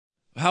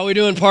How we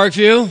doing,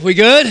 Parkview? We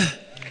good?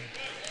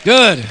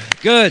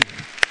 Good.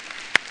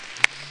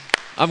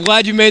 I'm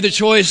glad you made the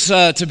choice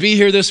to be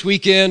here this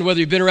weekend,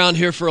 whether you've been around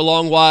here for a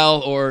long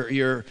while or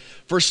your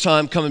first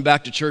time coming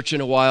back to church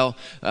in a while.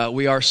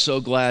 We are so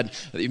glad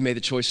that you've made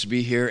the choice to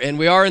be here. And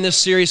we are in this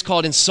series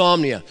called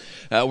Insomnia.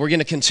 We're going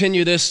to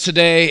continue this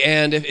today,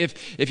 and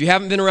if you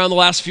haven't been around the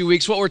last few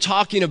weeks, what we're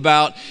talking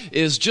about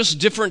is just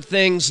different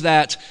things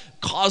that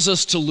cause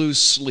us to lose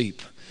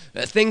sleep,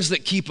 things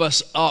that keep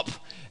us up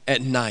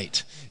at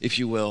night, if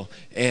you will.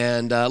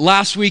 And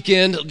last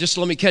weekend, just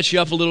let me catch you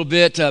up a little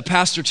bit,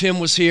 Pastor Tim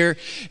was here,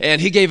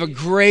 and he gave a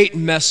great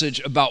message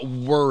about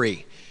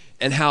worry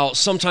and how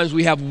sometimes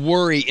we have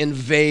worry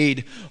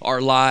invade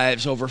our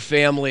lives over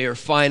family or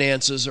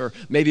finances or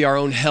maybe our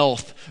own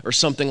health or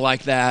something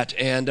like that.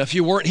 And if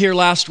you weren't here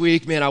last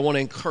week, man, I want to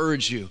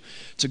encourage you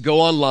to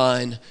go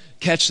online,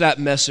 catch that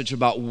message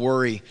about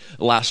worry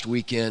last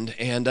weekend.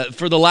 And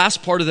for the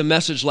last part of the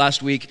message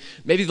last week,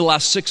 maybe the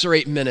last 6 or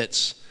 8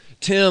 minutes,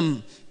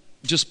 Tim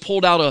just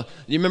pulled out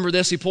you remember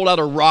this? He pulled out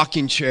a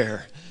rocking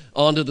chair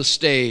onto the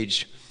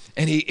stage.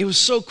 And it was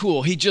so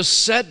cool. He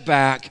just sat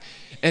back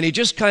and he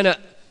just kind of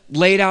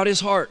laid out his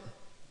heart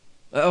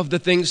of the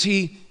things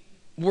he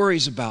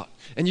worries about.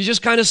 And you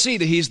just kind of see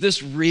that he's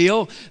this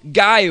real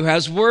guy who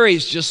has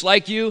worries just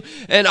like you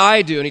and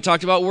I do. And he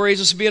talked about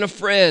worries as being a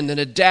friend and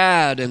a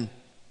dad and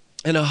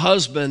a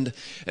husband.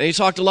 And he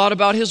talked a lot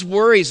about his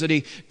worries that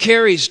he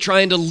carries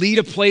trying to lead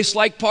a place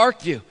like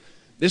Parkview.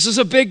 This is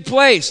a big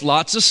place,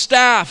 lots of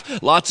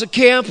staff, lots of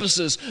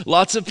campuses,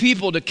 lots of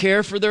people to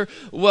care for their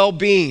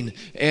well-being.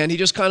 And he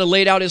just kind of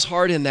laid out his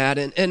heart in that.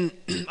 And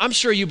I'm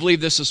sure you believe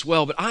this as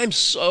well, but I'm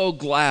so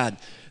glad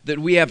that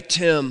we have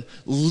Tim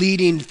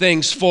leading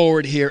things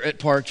forward here at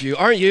Parkview.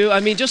 Aren't you?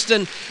 I mean, just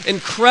an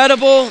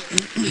incredible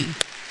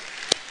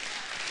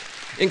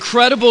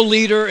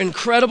leader,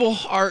 incredible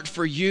heart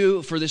for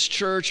you, for this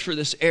church, for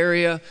this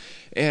area.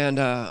 And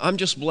I'm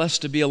just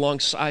blessed to be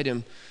alongside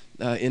him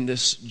in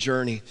this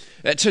journey.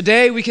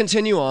 Today we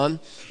continue on,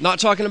 not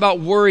talking about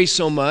worry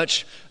so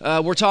much.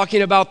 We're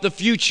talking about the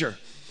future.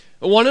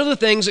 One of the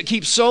things that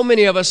keeps so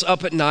many of us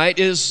up at night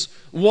is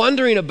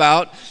wondering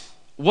about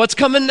what's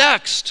coming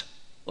next.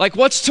 Like,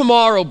 what's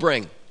tomorrow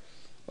bring?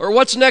 Or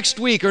what's next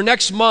week or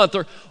next month?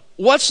 Or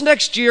what's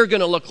next year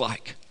going to look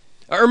like?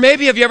 Or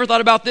maybe have you ever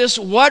thought about this?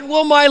 What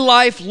will my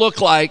life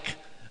look like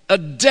a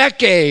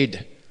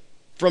decade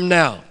from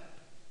now?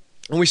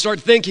 And we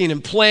start thinking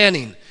and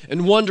planning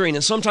and wondering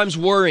and sometimes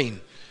worrying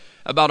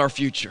about our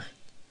future.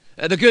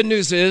 The good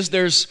news is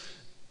there's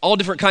all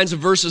different kinds of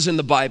verses in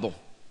the Bible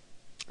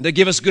that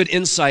give us good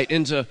insight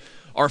into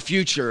our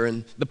future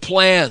and the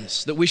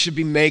plans that we should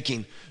be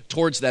making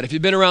towards that. If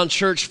you've been around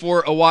church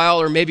for a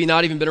while or maybe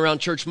not even been around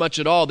church much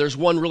at all, there's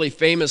one really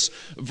famous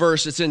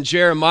verse. It's in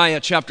Jeremiah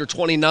chapter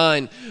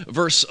 29,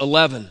 verse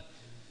 11.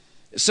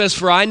 It says,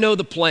 "For I know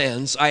the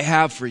plans I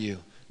have for you,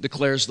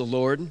 declares the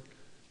Lord,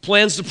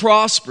 plans to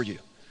prosper you,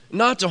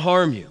 not to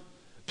harm you,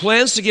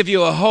 plans to give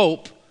you a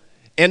hope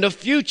and a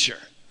future."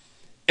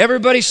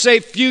 Everybody say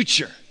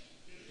future.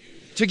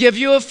 To give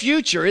you a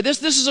future.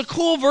 This is a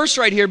cool verse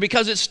right here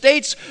because it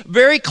states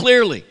very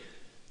clearly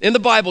in the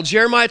Bible,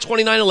 Jeremiah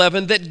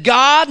 29:11, that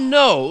God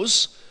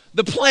knows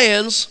the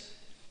plans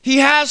He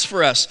has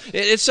for us.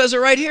 It says it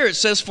right here. It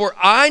says, "For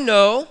I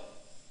know,"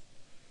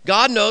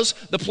 God knows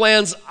the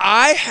plans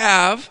I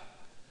have,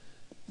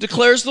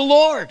 declares the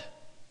Lord.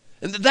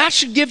 And that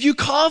should give you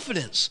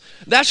confidence.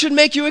 That should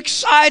make you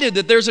excited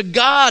that there's a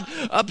God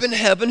up in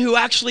heaven who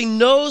actually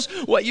knows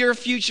what your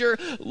future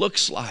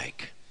looks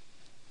like.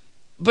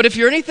 But if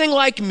you're anything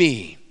like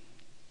me,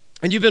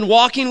 and you've been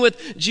walking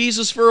with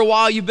Jesus for a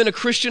while, you've been a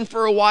Christian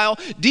for a while,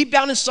 deep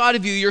down inside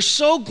of you, you're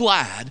so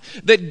glad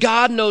that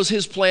God knows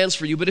His plans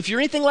for you. But if you're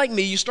anything like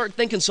me, you start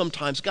thinking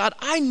sometimes, God,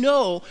 I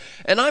know,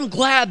 and I'm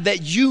glad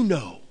that you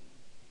know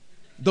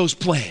those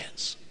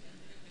plans.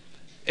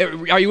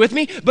 Are you with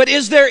me? But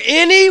is there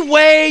any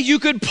way you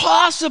could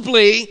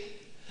possibly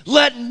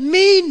let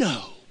me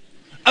know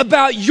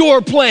about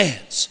your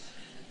plans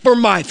for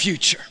my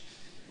future?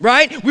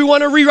 Right? We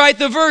want to rewrite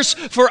the verse,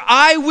 "For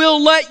I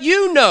will let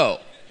you know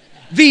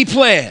the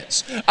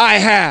plans I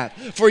have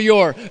for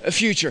your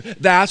future."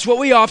 That's what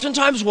we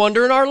oftentimes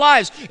wonder in our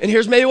lives. And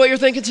here's maybe what you're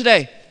thinking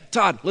today.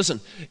 Todd,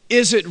 listen,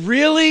 is it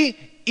really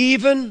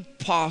even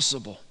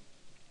possible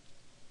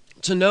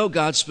to know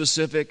God's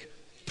specific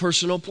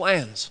personal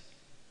plans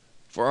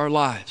for our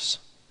lives?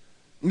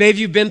 Maybe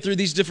you've been through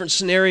these different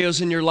scenarios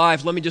in your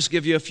life. Let me just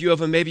give you a few of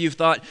them. Maybe you've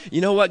thought,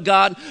 you know what,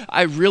 God,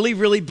 I really,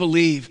 really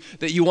believe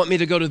that you want me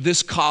to go to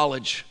this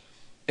college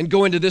and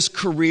go into this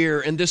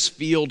career and this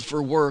field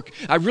for work.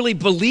 I really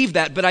believe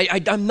that, but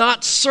I'm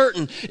not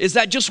certain. Is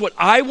that just what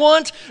I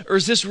want, or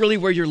is this really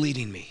where you're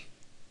leading me?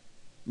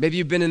 Maybe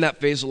you've been in that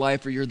phase of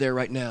life, or you're there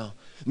right now.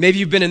 Maybe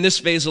you've been in this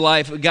phase of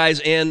life, guys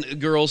and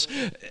girls.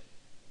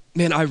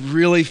 Man, I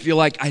really feel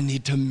like I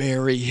need to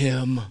marry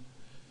him.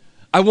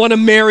 I want to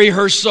marry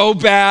her so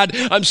bad.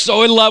 I'm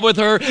so in love with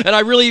her, and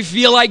I really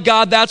feel like,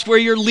 God, that's where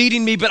you're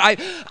leading me. But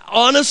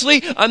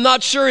I'm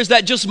not sure. Is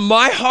that just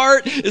my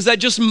heart? Is that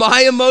just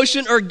my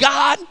emotion? Or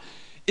God,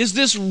 Is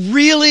this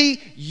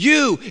really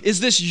you? Is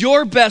this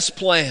your best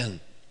plan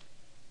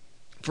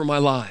for my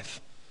life?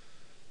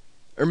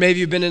 Or maybe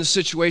you've been in a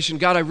situation,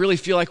 God, I really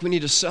feel like we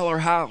need to sell our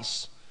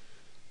house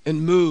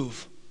and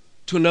move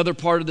to another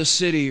part of the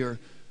city or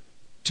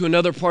to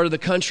another part of the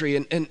country.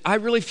 And I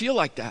really feel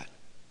like that.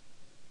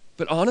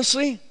 But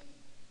honestly,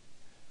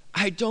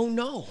 I don't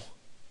know.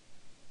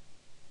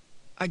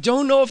 I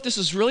don't know if this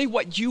is really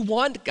what you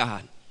want,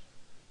 God,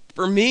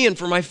 for me and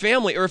for my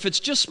family, or if it's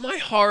just my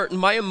heart and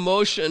my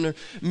emotion or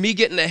me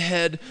getting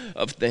ahead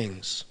of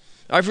things.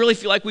 I really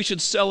feel like we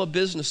should sell a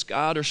business,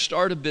 God, or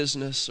start a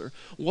business or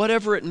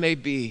whatever it may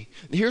be.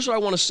 Here's what I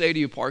want to say to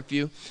you,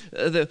 Parkview.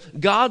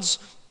 God's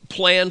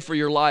plan for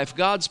your life,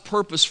 God's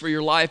purpose for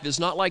your life is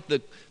not like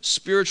the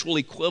spiritual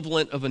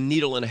equivalent of a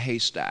needle in a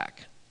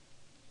haystack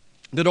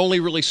that only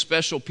really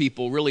special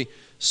people, really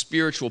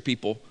spiritual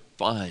people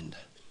find.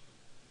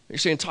 You're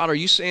saying, Todd, are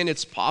you saying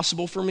it's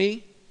possible for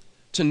me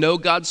to know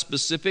God's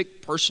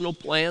specific personal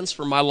plans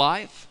for my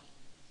life?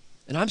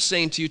 And I'm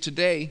saying to you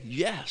today,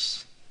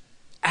 yes,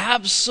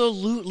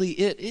 absolutely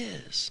it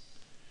is.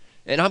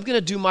 And I'm going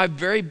to do my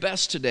very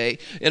best today.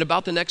 In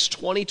about the next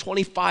 20,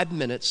 25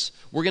 minutes,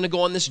 we're going to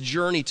go on this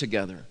journey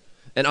together.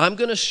 And I'm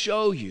going to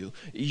show you,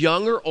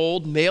 young or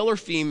old, male or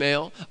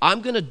female,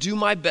 I'm going to do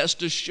my best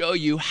to show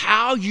you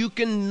how you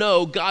can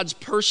know God's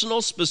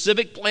personal,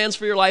 specific plans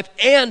for your life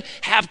and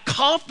have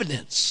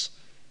confidence.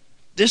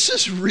 This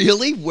is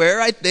really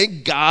where I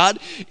think God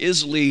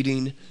is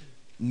leading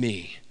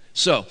me.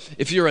 So,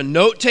 if you're a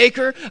note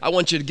taker, I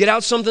want you to get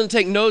out something to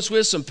take notes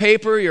with, some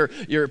paper, your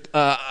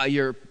iPad,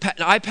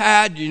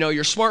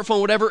 your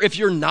smartphone, whatever. If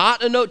you're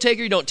not a note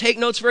taker, you don't take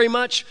notes very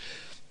much,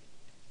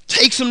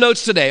 take some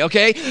notes today,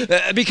 okay?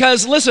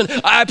 Because listen,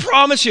 I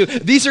promise you,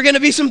 these are going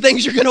to be some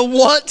things you're going to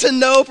want to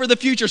know for the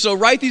future. So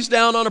write these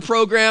down on a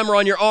program or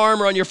on your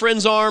arm or on your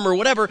friend's arm or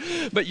whatever.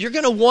 But you're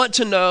going to want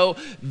to know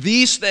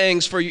these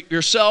things for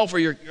yourself or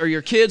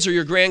your kids or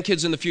your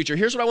grandkids in the future.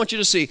 Here's what I want you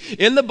to see.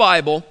 In the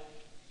Bible,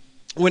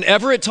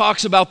 whenever it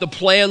talks about the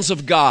plans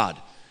of God,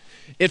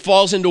 it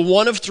falls into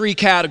one of three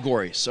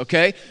categories,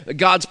 okay?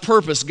 God's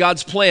purpose,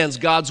 God's plans,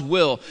 God's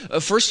will.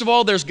 First of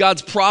all, there's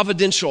God's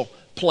providential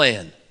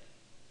plan.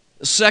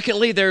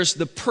 Secondly, there's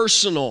the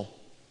personal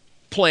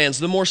plans,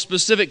 the more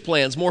specific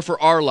plans, more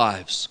for our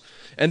lives.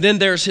 And then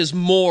there's his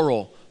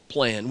moral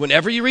plan.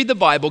 Whenever you read the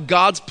Bible,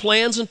 God's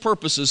plans and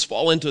purposes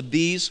fall into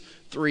these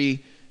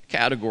three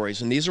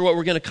categories. And these are what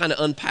we're going to kind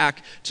of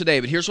unpack today.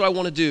 But here's what I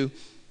want to do.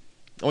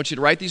 I want you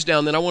to write these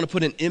down. Then I want to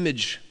put an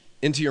image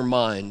into your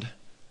mind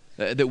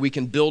that we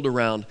can build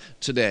around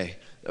today.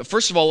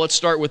 First of all, let's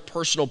start with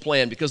personal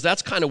plan, because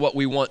that's kind of what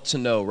we want to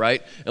know,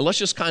 right? And let's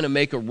just kind of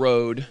make a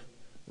road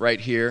right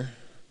here.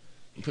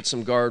 Put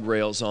some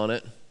guardrails on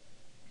it.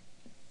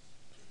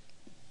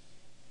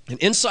 And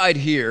inside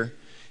here,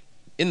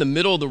 in the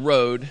middle of the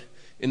road,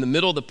 in the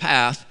middle of the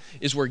path,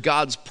 is where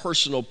God's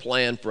personal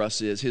plan for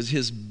us is,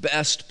 his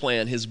best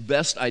plan, his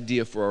best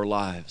idea for our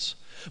lives.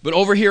 But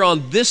over here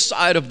on this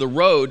side of the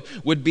road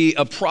would be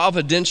a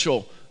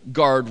providential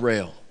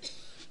guardrail.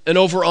 And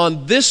over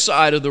on this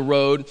side of the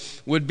road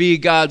would be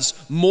God's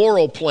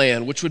moral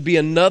plan, which would be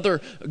another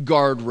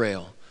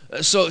guardrail.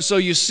 So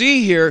you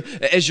see here,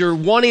 as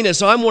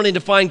I'm wanting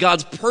to find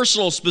God's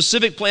personal,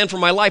 specific plan for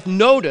my life,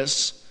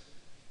 notice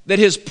that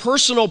his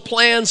personal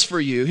plans for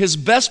you, his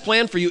best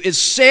plan for you, is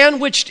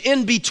sandwiched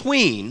in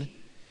between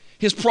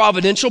his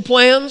providential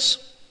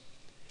plans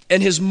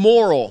and his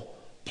moral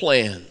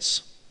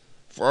plans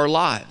for our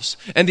lives.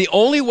 And the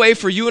only way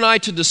for you and I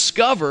to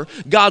discover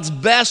God's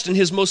best and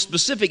his most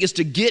specific is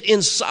to get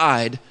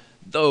inside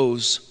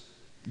those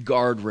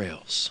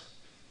guardrails.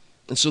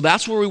 And so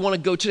that's where we want to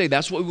go today.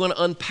 That's what we want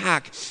to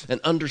unpack and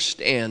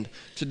understand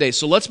today.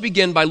 So let's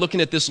begin by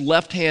looking at this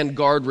left-hand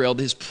guardrail,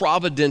 his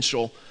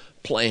providential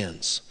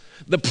plans.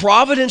 The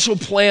providential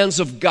plans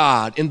of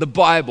God in the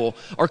Bible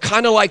are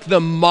kind of like the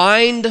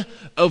mind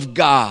of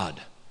God.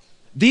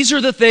 These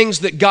are the things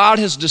that God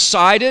has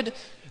decided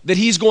that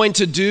he's going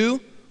to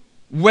do,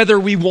 whether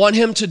we want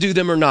him to do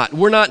them or not.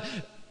 We're not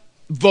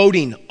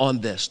voting on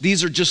this.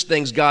 These are just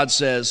things God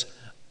says,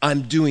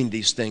 I'm doing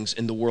these things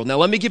in the world. Now,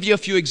 let me give you a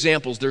few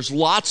examples. There's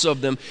lots of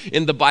them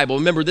in the Bible.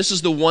 Remember, this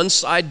is the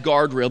one-side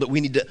guardrail that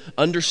we need to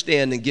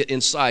understand and get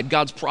inside,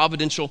 God's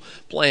providential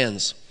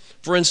plans.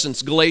 For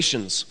instance,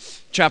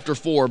 Galatians chapter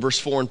 4, verse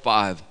 4 and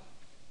 5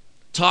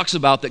 talks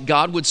about that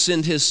God would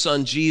send his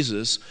son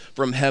Jesus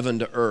from heaven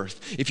to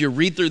earth. If you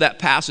read through that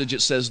passage,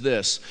 it says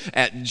this: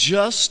 at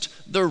just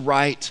the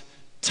right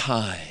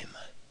time,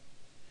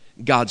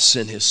 God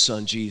sent his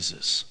son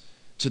Jesus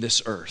to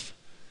this earth.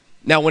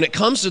 Now, when it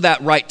comes to that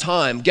right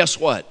time, guess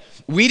what?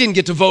 We didn't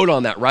get to vote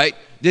on that, right?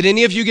 Did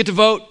any of you get to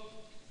vote?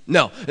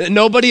 No.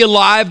 Nobody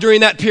alive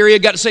during that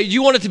period got to say,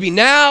 you want it to be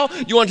now?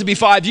 You want it to be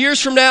 5 years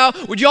from now?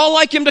 Would you all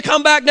like him to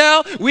come back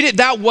now?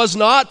 That was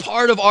not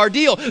part of our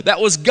deal. That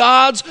was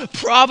God's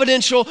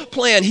providential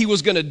plan. He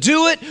was going to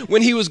do it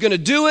when he was going to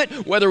do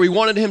it, whether we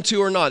wanted him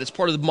to or not. It's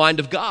part of the mind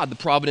of God, the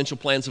providential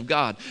plans of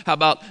God. How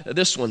about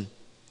this one?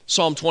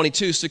 Psalm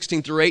 22,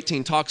 16 through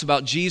 18 talks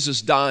about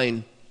Jesus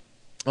dying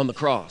on the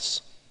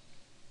cross.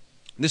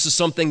 This is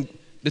something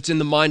that's in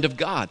the mind of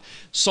God.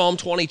 Psalm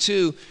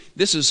 22,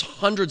 this is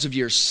hundreds of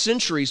years,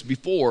 centuries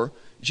before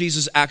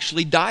Jesus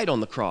actually died on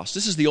the cross.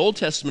 This is the Old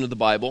Testament of the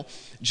Bible.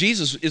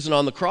 Jesus isn't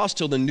on the cross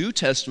till the New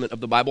Testament of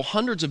the Bible,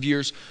 hundreds of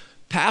years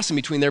passing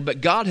between there,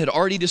 but God had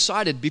already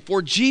decided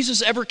before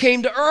Jesus ever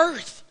came to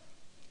earth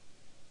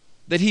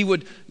that he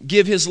would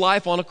give his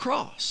life on a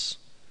cross.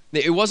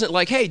 It wasn't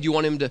like, hey, do you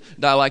want him to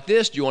die like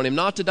this? Do you want him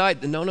not to die?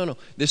 No.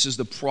 This is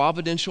the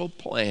providential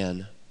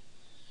plan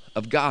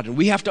of God. And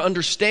we have to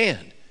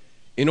understand,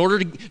 in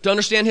order to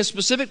understand his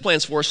specific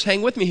plans for us,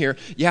 hang with me here,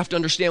 you have to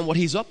understand what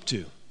he's up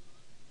to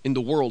in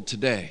the world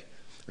today.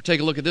 Or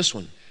take a look at this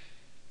one.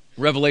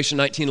 Revelation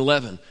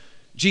 19:11.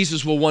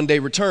 Jesus will one day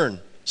return.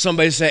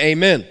 Somebody say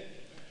amen.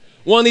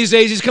 One of these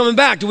days he's coming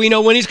back. Do we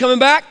know when he's coming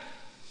back?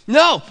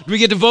 No. Do we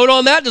get to vote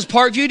on that? Does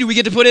Parkview, do we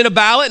get to put in a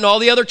ballot and all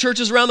the other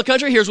churches around the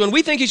country? Here's when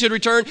we think he should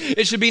return.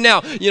 It should be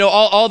now.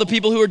 All the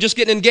people who are just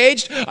getting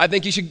engaged, I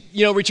think he should,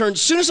 return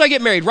as soon as I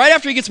get married, right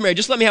after he gets married.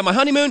 Just let me have my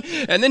honeymoon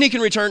and then he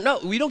can return. No,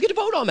 we don't get to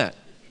vote on that.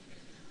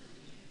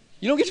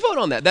 You don't get to vote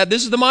on that.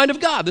 This is the mind of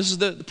God. This is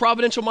the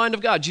providential mind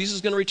of God. Jesus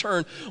is going to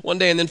return one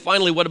day. And then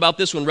finally, what about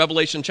this one?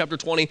 Revelation chapter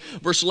 20,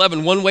 verse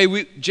 11. One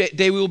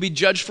day we will be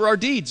judged for our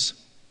deeds.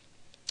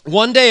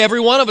 One day,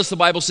 every one of us, the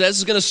Bible says,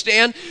 is going to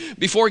stand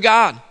before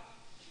God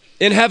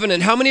in heaven.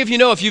 And how many of you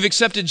know if you've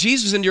accepted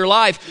Jesus into your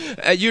life,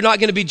 you're not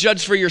going to be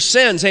judged for your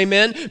sins,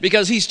 amen?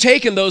 Because he's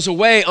taken those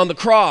away on the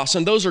cross,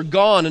 and those are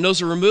gone, and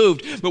those are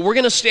removed. But we're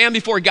going to stand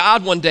before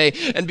God one day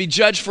and be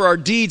judged for our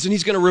deeds, and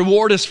he's going to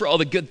reward us for all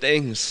the good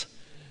things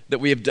that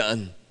we have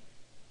done.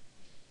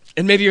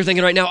 And maybe you're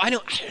thinking right now, I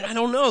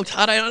don't know,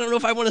 Todd, I don't know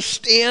if I want to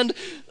stand.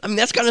 I mean,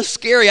 that's kind of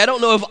scary. I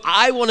don't know if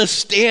I want to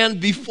stand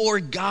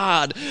before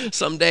God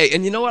someday.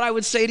 And you know what I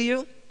would say to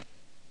you?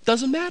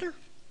 Doesn't matter.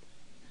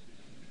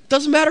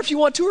 Doesn't matter if you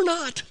want to or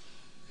not.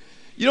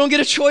 You don't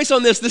get a choice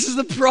on this. This is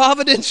the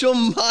providential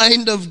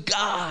mind of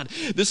God.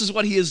 This is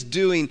what he is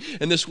doing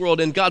in this world.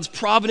 And God's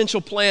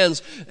providential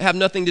plans have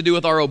nothing to do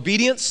with our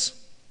obedience,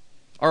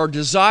 our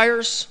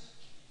desires,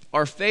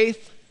 our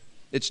faith.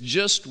 It's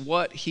just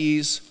what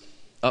he's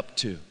up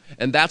to.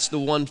 And that's the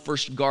one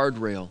first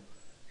guardrail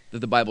that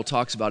the Bible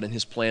talks about in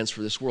his plans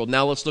for this world.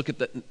 Now let's look at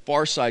the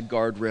far side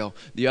guardrail,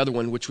 the other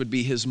one, which would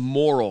be his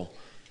moral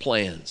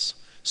plans.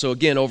 So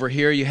again, over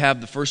here you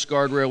have the first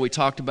guardrail we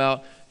talked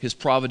about, his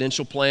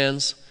providential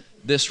plans.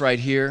 This right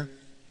here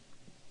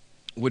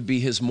would be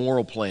his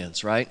moral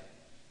plans, right?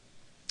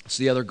 It's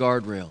the other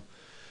guardrail.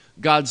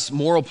 God's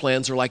moral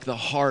plans are like the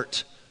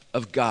heart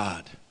of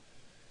God.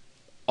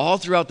 All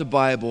throughout the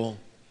Bible,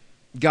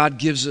 God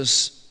gives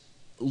us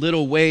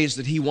little ways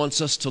that he wants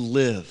us to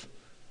live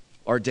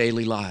our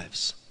daily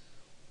lives.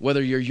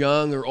 Whether you're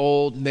young or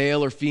old,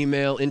 male or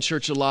female, in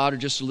church a lot or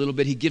just a little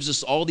bit, he gives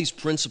us all these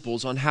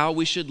principles on how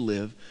we should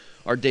live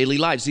our daily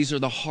lives. These are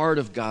the heart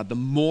of God, the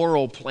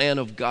moral plan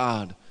of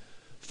God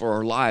for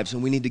our lives,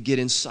 and we need to get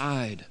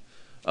inside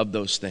of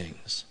those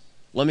things.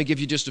 Let me give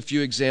you just a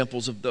few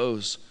examples of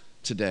those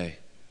today.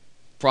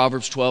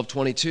 Proverbs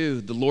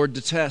 12:22, the Lord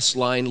detests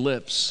lying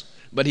lips,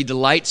 but he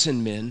delights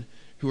in men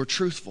who are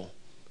truthful.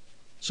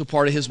 So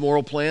part of his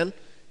moral plan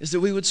is that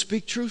we would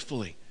speak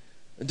truthfully.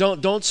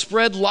 Don't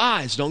spread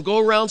lies. Don't go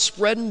around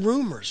spreading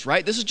rumors,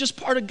 right? This is just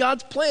part of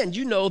God's plan.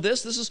 You know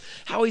this. This is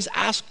how he's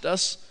asked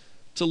us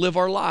to live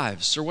our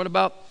lives. Or what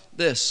about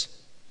this?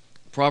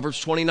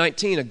 Proverbs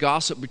 20:19, a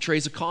gossip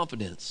betrays a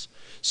confidence.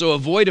 So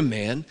avoid a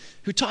man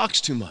who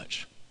talks too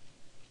much.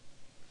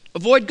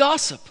 Avoid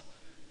gossip.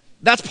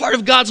 That's part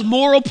of God's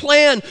moral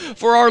plan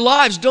for our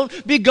lives.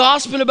 Don't be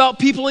gossiping about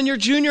people in your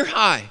junior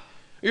high,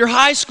 your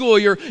high school,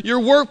 your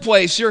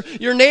workplace,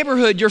 your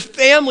neighborhood, your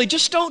family.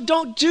 Just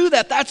don't do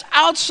that. That's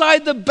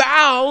outside the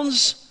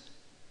bounds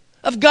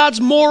of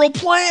God's moral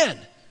plan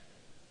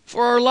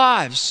for our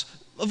lives.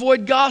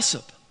 Avoid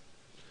gossip.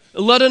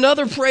 Let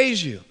another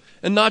praise you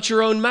and not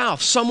your own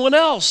mouth. Someone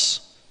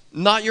else,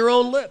 not your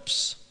own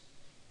lips.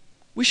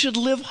 We should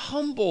live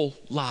humble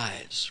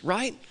lives,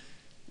 right?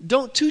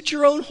 Don't toot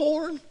your own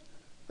horn,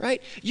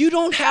 right? You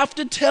don't have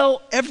to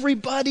tell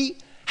everybody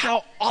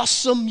how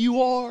awesome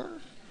you are.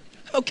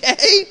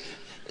 Okay?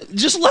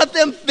 Just let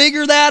them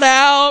figure that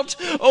out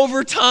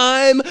over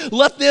time.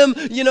 Let them,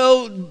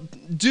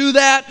 do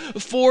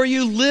that for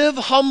you. Live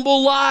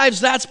humble lives.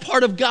 That's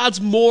part of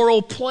God's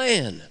moral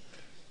plan.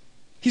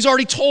 He's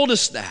already told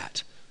us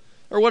that.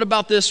 Or what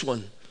about this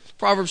one?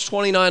 Proverbs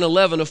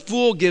 29:11, a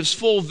fool gives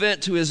full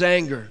vent to his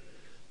anger,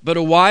 but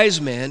a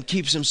wise man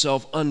keeps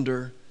himself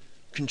under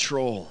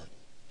control.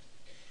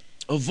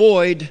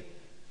 Avoid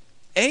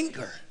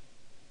anger.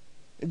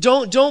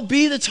 Don't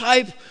be the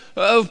type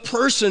of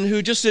person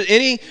who just at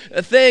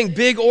anything,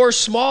 big or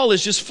small,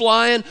 is just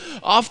flying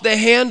off the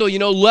handle,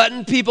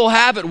 letting people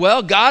have it.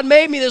 Well, God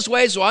made me this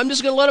way, so I'm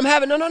just going to let them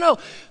have it. No.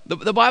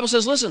 The Bible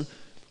says, listen,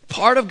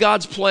 part of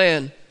God's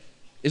plan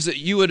is that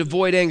you would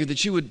avoid anger,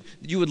 that you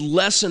would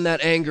lessen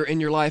that anger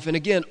in your life. And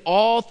again,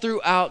 all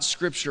throughout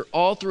Scripture,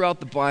 all throughout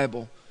the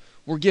Bible,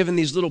 we're given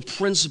these little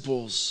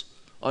principles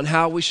on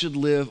how we should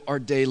live our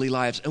daily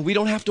lives. And we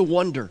don't have to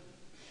wonder.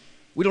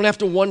 We don't have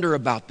to wonder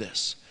about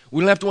this.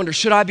 We don't have to wonder,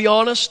 should I be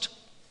honest?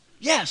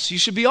 Yes, you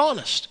should be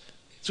honest.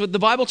 That's what the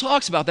Bible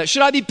talks about that.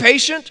 Should I be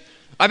patient?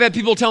 I've had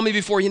people tell me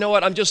before, you know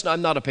what,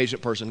 I'm not a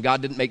patient person.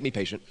 God didn't make me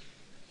patient.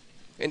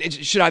 And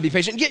should I be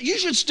patient? Yeah, you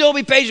should still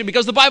be patient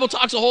because the Bible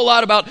talks a whole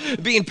lot about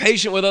being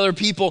patient with other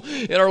people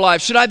in our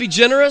lives. Should I be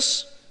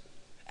generous?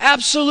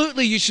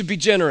 Absolutely, you should be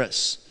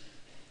generous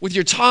with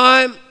your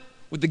time,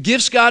 with the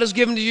gifts God has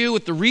given to you,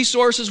 with the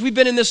resources. We've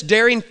been in this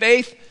Daring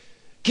Faith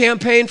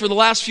campaign for the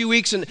last few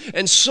weeks,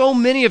 and so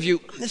many of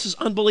you, this is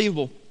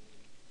unbelievable.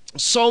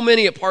 So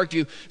many at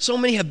Parkview, so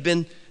many have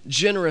been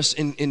generous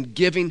in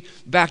giving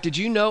back. Did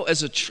you know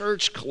as a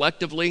church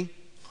collectively,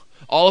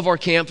 all of our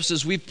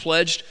campuses, we've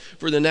pledged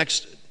for the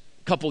next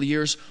couple of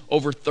years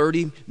over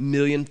 $31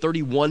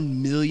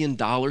 million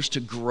to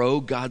grow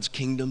God's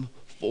kingdom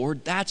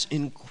forward? That's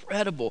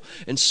incredible.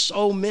 And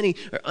so many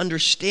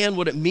understand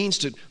what it means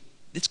to,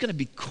 it's going to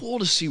be cool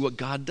to see what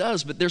God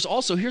does. But there's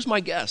also, here's my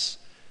guess,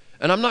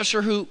 and I'm not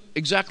sure who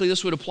exactly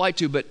this would apply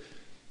to, but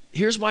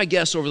here's my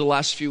guess over the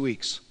last few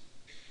weeks.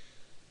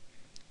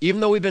 Even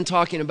though we've been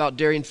talking about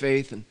daring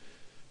faith and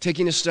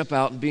taking a step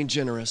out and being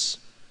generous,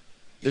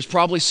 there's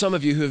probably some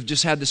of you who have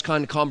just had this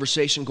kind of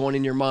conversation going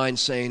in your mind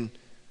saying,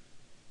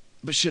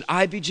 but should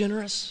I be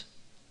generous?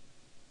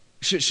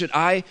 Should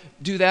I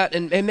do that?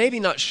 And maybe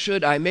not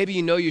should I, maybe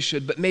you know you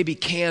should, but maybe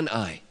can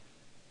I?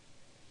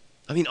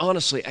 I mean,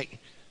 honestly,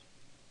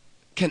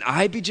 can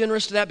I be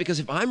generous to that? Because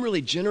if I'm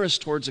really generous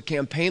towards a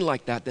campaign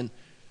like that, then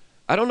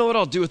I don't know what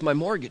I'll do with my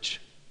mortgage.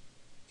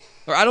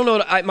 Or I don't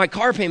know, my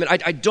car payment,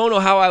 I don't know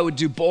how I would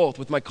do both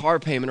with my car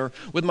payment or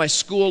with my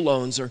school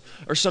loans or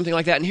something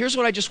like that. And here's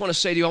what I just want to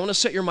say to you. I want to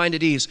set your mind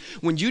at ease.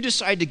 When you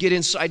decide to get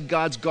inside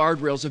God's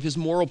guardrails of his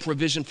moral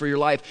provision for your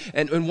life,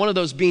 and one of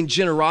those being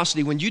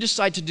generosity, when you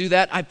decide to do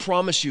that, I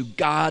promise you,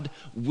 God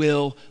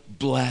will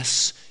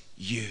bless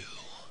you.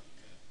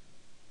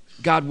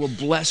 God will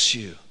bless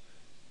you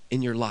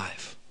in your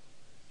life.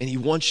 And he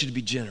wants you to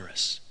be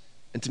generous,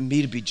 and to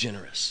me to be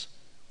generous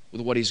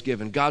with what he's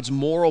given. God's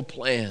moral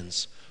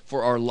plans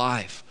for our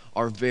life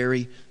are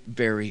very,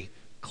 very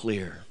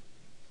clear.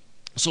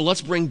 So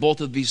let's bring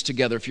both of these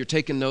together. If you're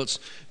taking notes,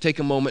 take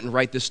a moment and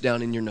write this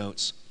down in your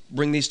notes.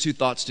 Bring these two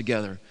thoughts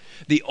together.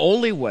 The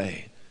only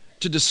way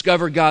to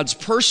discover God's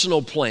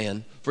personal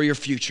plan for your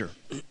future,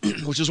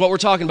 which is what we're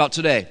talking about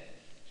today,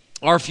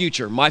 our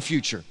future, my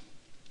future.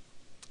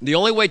 The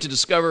only way to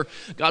discover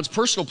God's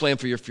personal plan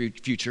for your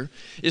future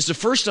is to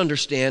first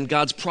understand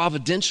God's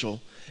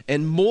providential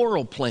and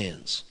moral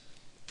plans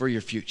for your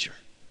future.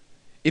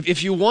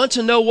 If you want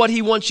to know what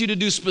he wants you to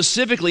do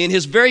specifically in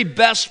his very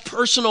best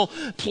personal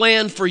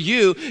plan for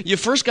you, you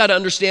first got to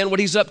understand what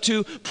he's up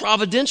to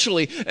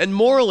providentially and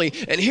morally.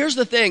 And here's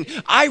the thing.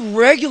 I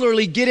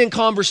regularly get in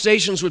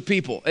conversations with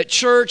people at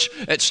church,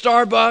 at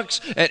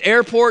Starbucks, at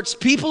airports,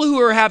 people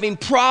who are having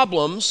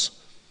problems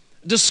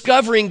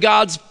discovering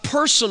God's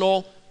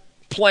personal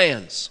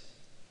plans.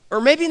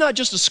 Or maybe not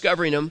just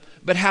discovering them,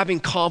 but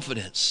having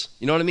confidence.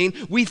 You know what I mean?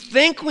 We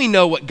think we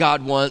know what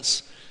God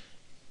wants,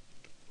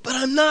 but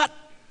I'm not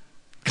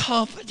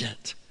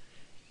confident.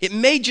 It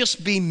may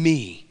just be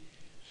me.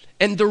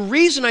 And the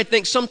reason I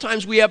think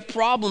sometimes we have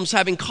problems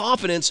having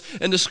confidence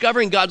and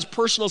discovering God's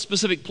personal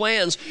specific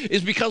plans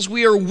is because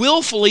we are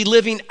willfully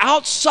living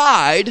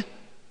outside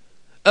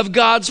of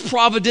God's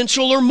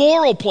providential or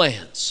moral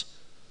plans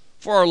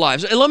for our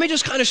lives. And let me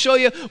just kind of show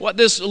you what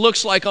this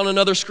looks like on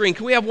another screen.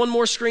 Can we have one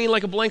more screen,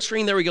 like a blank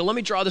screen? There we go. Let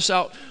me draw this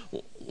out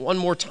one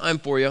more time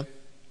for you.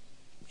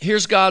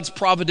 Here's God's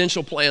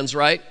providential plans,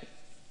 right?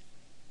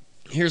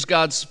 Here's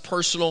God's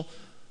personal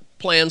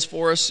plans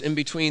for us in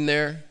between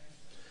there.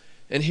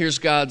 And here's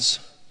God's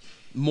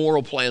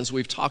moral plans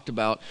we've talked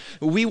about.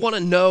 We want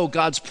to know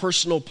God's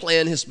personal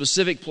plan, his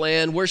specific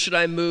plan. Where should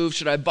I move?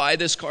 Should I buy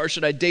this car?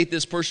 Should I date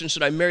this person?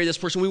 Should I marry this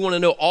person? We want to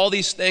know all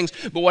these things.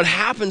 But what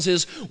happens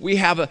is we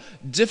have a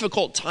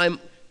difficult time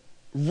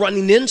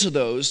running into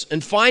those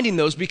and finding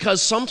those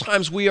because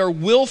sometimes we are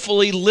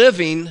willfully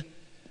living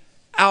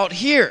out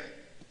here.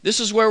 This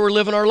is where we're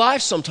living our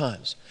lives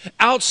sometimes,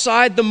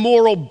 outside the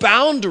moral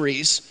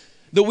boundaries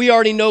that we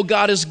already know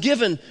God has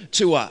given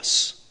to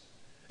us.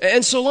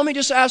 And so let me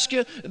just ask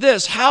you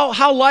this,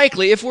 how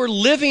likely, if we're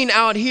living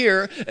out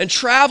here and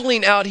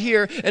traveling out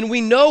here, and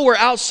we know we're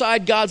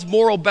outside God's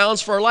moral bounds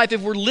for our life,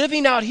 if we're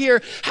living out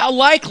here, how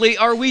likely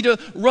are we to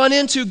run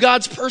into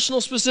God's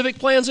personal specific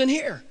plans in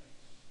here?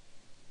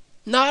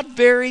 Not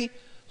very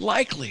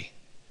likely.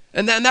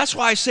 And that's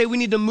why I say we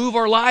need to move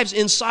our lives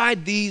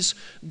inside these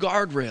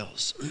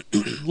guardrails.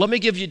 Let me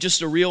give you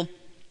just a real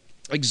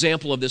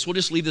example of this. We'll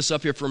just leave this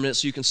up here for a minute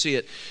so you can see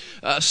it.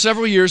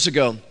 Several years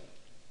ago,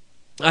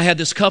 I had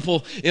this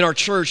couple in our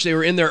church. They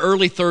were in their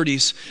early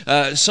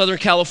 30s, Southern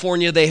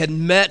California. They had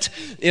met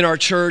in our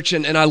church,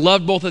 and I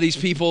loved both of these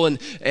people, and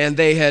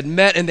they had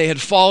met, and they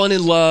had fallen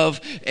in love,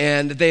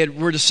 and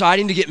were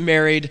deciding to get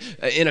married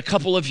in a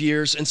couple of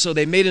years, and so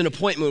they made an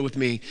appointment with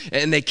me,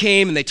 and they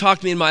came, and they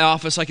talked to me in my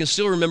office. I can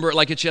still remember it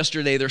like it's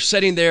yesterday. They're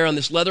sitting there on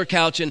this leather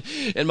couch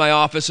in my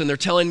office, and they're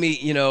telling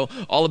me,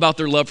 all about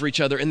their love for each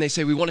other, and they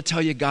say, we want to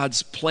tell you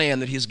God's plan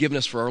that He has given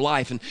us for our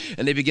life, and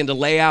they begin to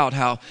lay out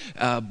how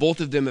both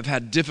of them have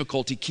had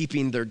difficulty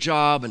keeping their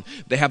job, and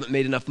they haven't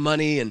made enough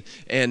money, and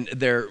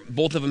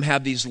both of them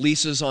have these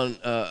leases on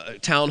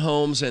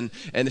townhomes, and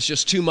it's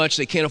just too much.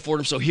 They can't afford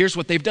them. So here's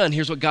what they've done.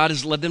 Here's what God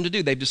has led them to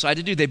do. They've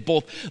decided to do. They've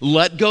both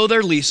let go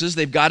their leases.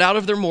 They've got out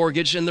of their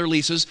mortgage and their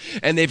leases,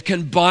 and they've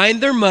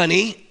combined their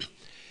money,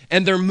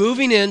 and they're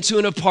moving into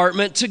an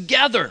apartment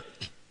together.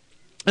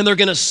 And they're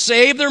going to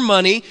save their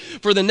money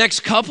for the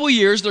next couple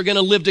years. They're going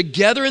to live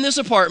together in this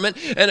apartment.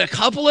 And a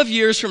couple of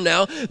years from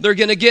now, they're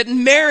going to get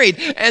married.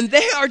 And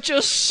they are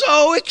just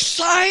so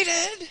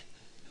excited.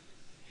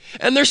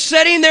 And they're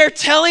sitting there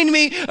telling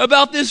me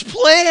about this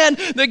plan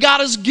that God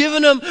has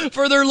given them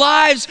for their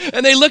lives.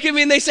 And they look at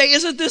me and they say,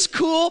 isn't this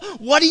cool?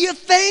 What do you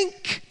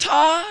think,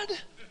 Todd?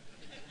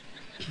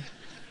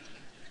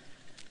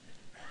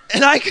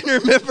 And I can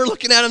remember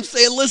looking at them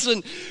saying,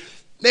 listen,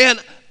 man,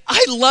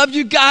 I love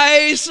you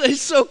guys.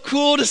 It's so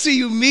cool to see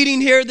you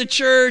meeting here at the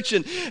church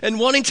and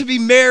wanting to be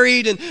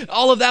married and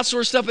all of that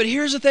sort of stuff. But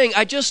here's the thing.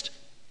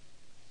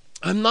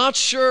 I'm not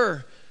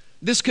sure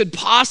this could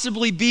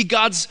possibly be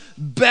God's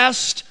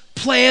best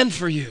plan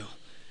for you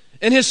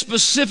and His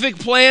specific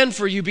plan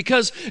for you,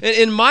 because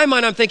in my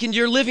mind, I'm thinking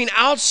you're living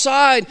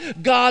outside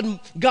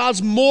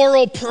God's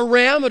moral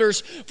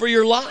parameters for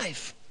your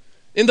life.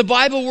 In the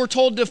Bible, we're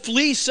told to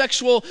flee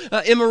sexual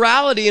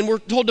immorality, and we're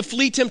told to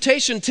flee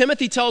temptation.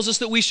 Timothy tells us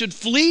that we should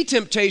flee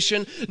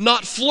temptation,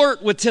 not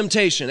flirt with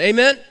temptation.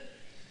 Amen?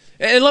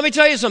 And let me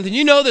tell you something.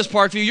 You know this,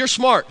 Parkview. You're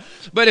smart.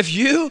 But if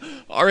you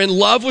are in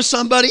love with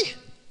somebody,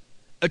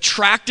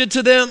 attracted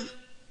to them,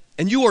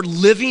 and you are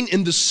living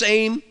in the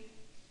same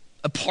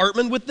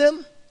apartment with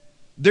them,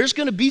 there's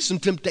going to be some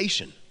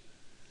temptation.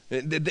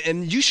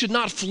 And you should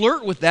not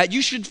flirt with that.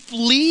 You should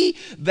flee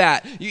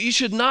that. You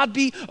should not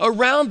be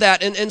around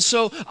that. And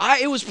so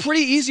it was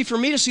pretty easy for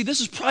me to see this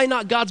is probably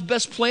not God's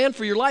best plan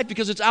for your life,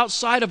 because it's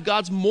outside of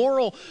God's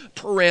moral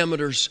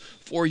parameters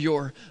for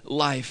your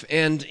life.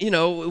 And,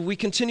 we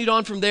continued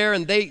on from there,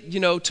 and they,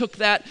 took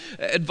that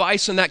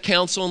advice and that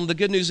counsel. And the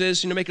good news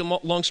is, make a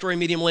long story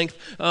medium length,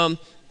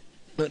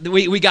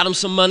 we got them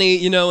some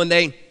money, and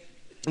they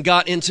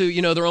got into,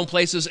 their own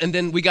places, and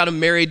then we got them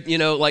married,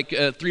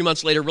 3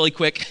 months later, really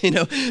quick,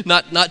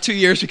 not 2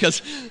 years,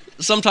 because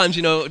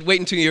sometimes,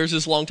 waiting 2 years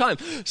is a long time.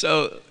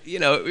 So,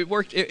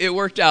 it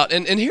worked out.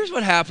 And here's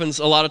what happens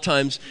a lot of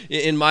times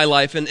in my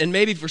life, and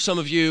maybe for some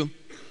of you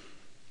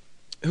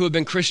who have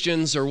been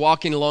Christians or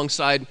walking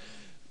alongside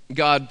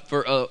God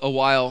for a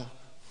while,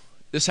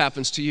 this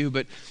happens to you.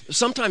 But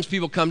sometimes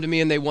people come to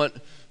me and they want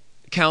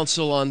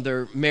counsel on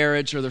their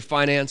marriage or their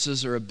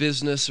finances or a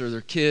business or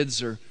their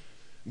kids or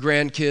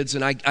grandkids,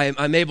 and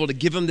I'm able to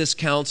give them this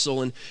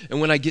counsel, and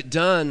when I get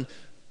done,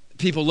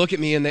 people look at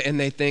me and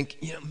they think,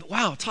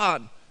 wow,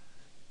 Todd,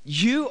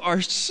 you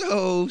are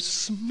so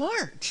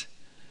smart.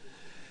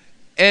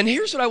 And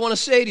here's what I want to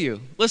say to you.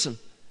 Listen,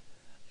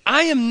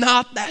 I am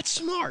not that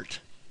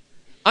smart.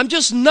 I'm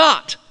just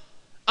not.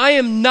 I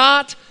am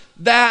not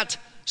that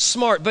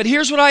smart. But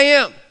here's what I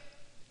am.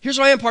 Here's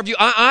what I am, Parkview.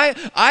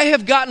 I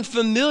have gotten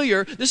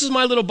familiar. This is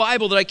my little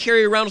Bible that I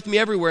carry around with me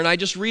everywhere, and I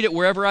just read it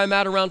wherever I'm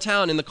at around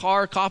town, in the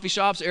car, coffee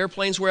shops,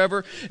 airplanes,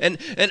 wherever. And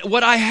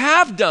what I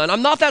have done,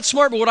 I'm not that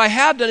smart, but what I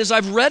have done is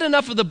I've read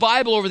enough of the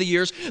Bible over the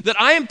years that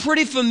I am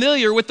pretty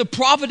familiar with the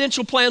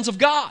providential plans of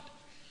God.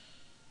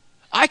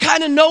 I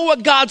kind of know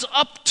what God's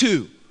up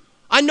to.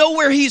 I know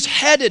where He's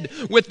headed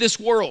with this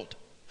world.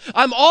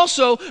 I'm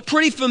also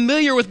pretty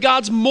familiar with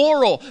God's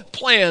moral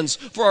plans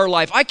for our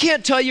life. I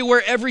can't tell you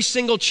where every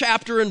single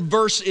chapter and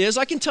verse is.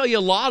 I can tell you a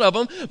lot of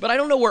them, but I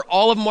don't know where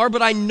all of them are,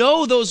 but I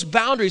know those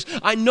boundaries.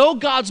 I know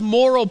God's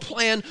moral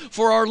plan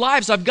for our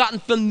lives. I've gotten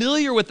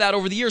familiar with that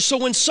over the years. So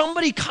when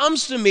somebody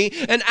comes to me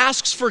and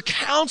asks for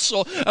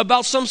counsel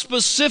about some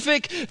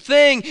specific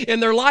thing in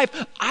their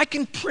life, I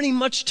can pretty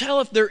much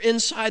tell if they're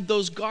inside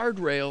those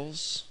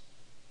guardrails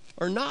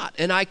or not.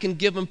 And I can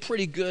give them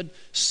pretty good,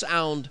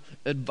 sound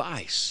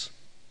advice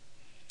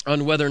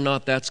on whether or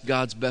not that's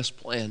God's best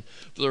plan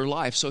for their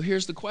life. So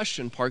here's the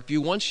question, Parkview.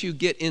 Once you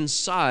get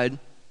inside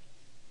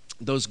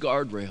those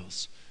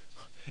guardrails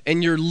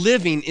and you're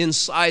living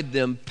inside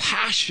them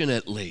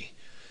passionately,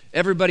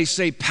 everybody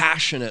say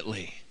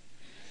passionately.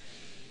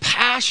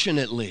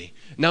 Passionately.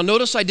 Now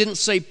notice I didn't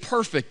say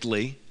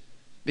perfectly,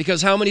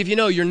 because how many of you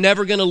know you're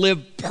never going to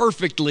live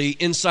perfectly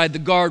inside the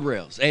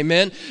guardrails?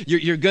 Amen?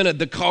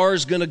 The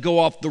car's going to go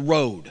off the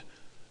road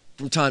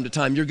from time to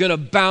time. You're going to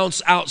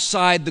bounce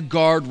outside the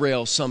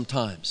guardrails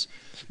sometimes.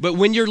 But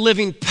when you're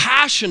living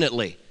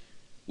passionately,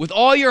 with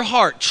all your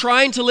heart,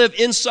 trying to live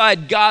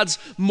inside God's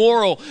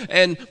moral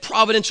and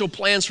providential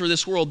plans for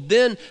this world,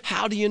 then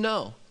how do you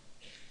know?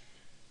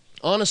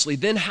 honestly,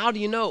 then how do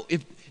you know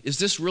is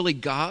this really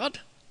God?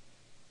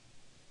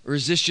 Or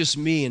is this just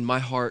me and my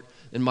heart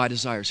and my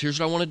desires? Here's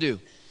what I want to do.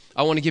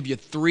 I want to give you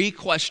 3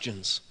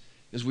 questions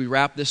as we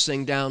wrap this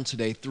thing down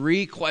today.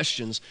 3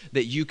 questions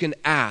that you can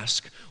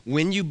ask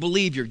when you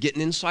believe you're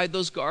getting inside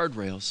those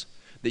guardrails.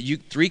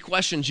 3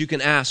 questions you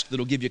can ask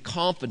that'll give you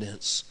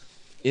confidence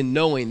in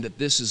knowing that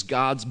this is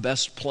God's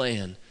best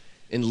plan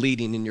in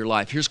leading in your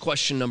life. Here's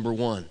question number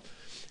 1.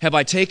 Have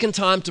I taken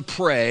time to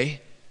pray,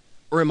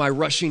 or am I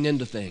rushing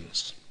into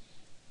things?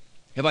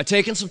 Have I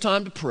taken some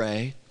time to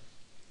pray,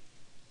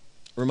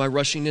 or am I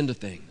rushing into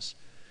things?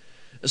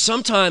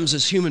 Sometimes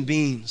as human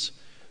beings,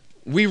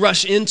 we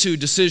rush into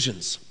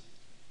decisions.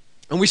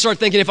 And we start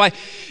thinking, if I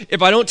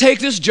don't take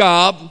this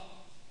job,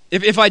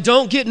 if I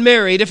don't get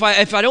married, if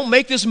I don't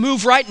make this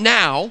move right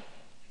now,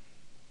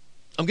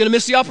 I'm going to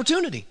miss the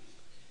opportunity.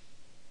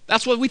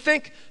 That's what we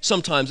think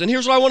sometimes. And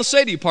here's what I want to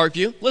say to you,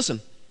 Parkview.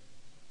 Listen,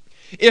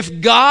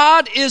 if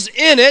God is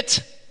in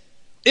it,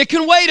 it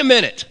can wait a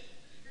minute.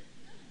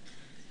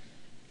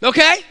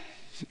 Okay?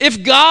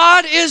 If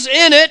God is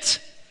in it,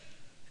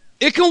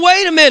 it can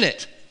wait a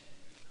minute.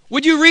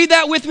 Would you read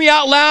that with me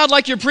out loud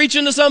like you're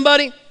preaching to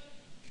somebody?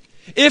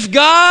 If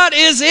God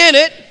is in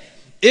it,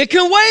 it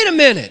can wait a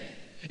minute.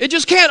 It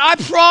just can't. I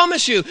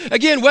promise you.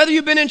 Again, whether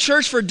you've been in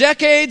church for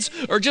decades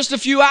or just a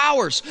few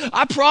hours,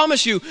 I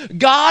promise you,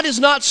 God is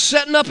not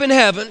sitting up in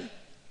heaven,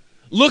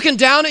 looking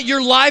down at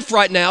your life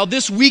right now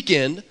this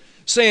weekend,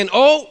 saying,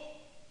 oh,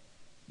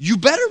 you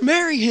better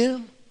marry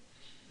him.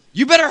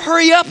 You better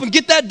hurry up and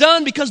get that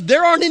done because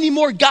there aren't any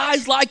more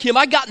guys like him.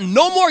 I got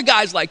no more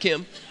guys like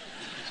him.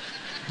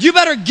 You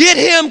better get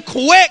him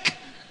quick.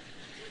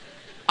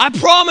 I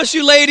promise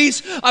you,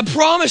 ladies, I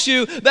promise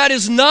you that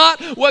is not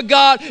what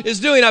God is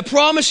doing. I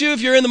promise you,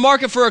 if you're in the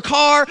market for a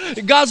car,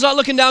 God's not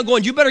looking down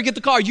going, you better get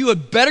the car. You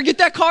had better get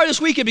that car this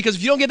weekend because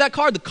if you don't get that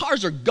car, the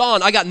cars are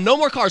gone. I got no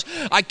more cars.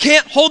 I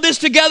can't hold this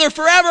together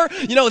forever.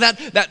 You know,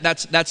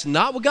 that's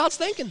not what God's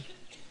thinking.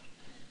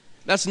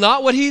 That's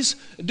not what he's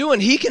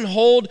doing. He can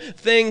hold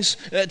things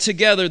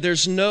together.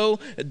 There's no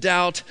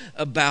doubt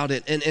about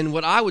it. And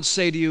what I would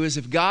say to you is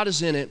if God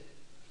is in it,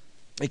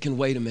 it can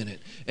wait a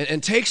minute.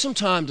 And take some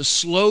time to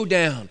slow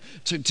down,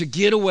 to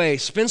get away,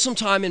 spend some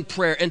time in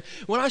prayer. And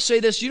when I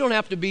say this, you don't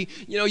have to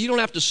you don't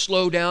have to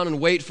slow down and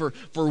wait for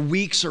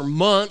weeks or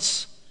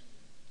months.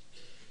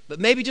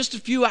 But maybe just a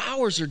few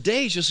hours or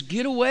days, just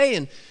get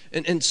away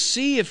and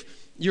see if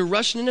you're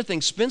rushing into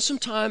things. Spend some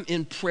time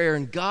in prayer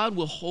and God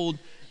will hold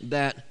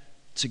that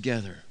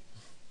together.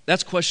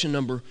 That's question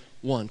number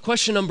 1.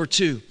 Question number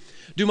 2,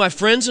 do my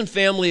friends and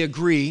family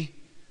agree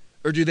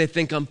or do they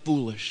think I'm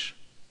foolish?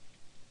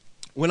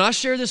 When I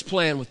share this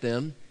plan with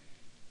them,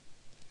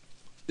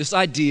 this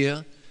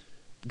idea,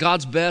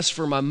 God's best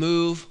for my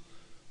move,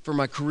 for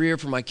my career,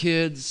 for my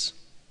kids,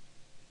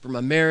 for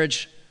my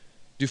marriage,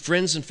 do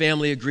friends and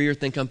family agree or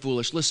think I'm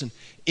foolish? Listen,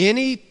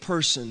 any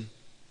person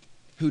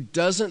who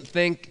doesn't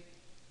think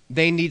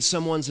they need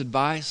someone's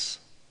advice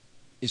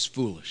is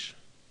foolish.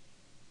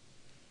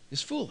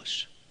 Is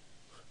foolish.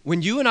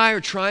 When you and I are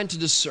trying to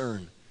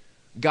discern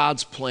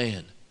God's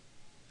plan,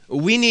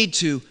 we need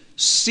to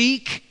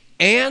seek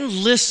and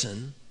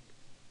listen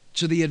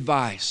to the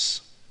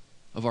advice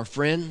of our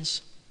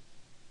friends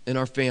and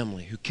our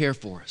family who care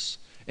for us.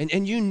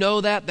 And you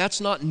know that's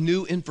not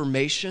new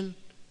information.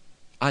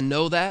 I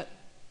know that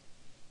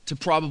to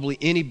probably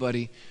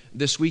anybody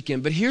this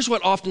weekend. But here's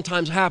what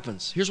oftentimes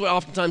happens. Here's what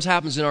oftentimes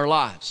happens in our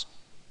lives.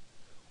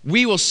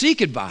 We will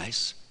seek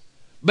advice,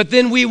 but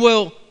then we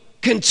will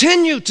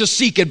continue to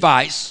seek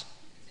advice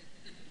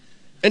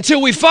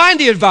until we find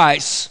the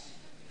advice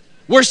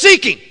we're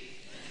seeking.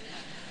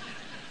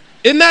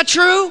 Isn't that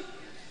true?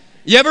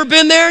 You ever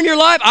been there in your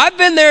life? I've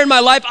been there in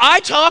my life. I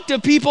talk to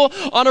people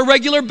on a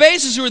regular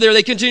basis who are there.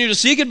 They continue to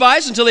seek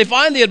advice until they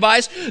find the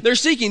advice they're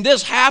seeking.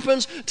 This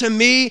happens to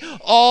me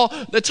all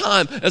the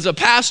time. As a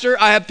pastor,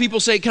 I have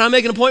people say, can I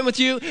make an appointment with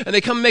you? And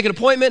they come and make an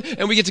appointment,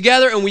 and we get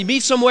together and we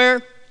meet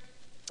somewhere.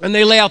 And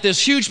they lay out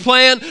this huge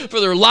plan for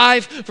their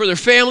life, for their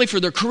family, for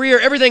their career,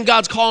 everything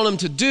God's calling them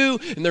to do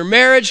in their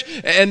marriage.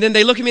 And then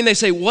they look at me and they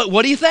say,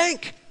 what do you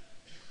think?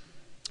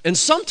 And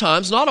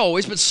sometimes, not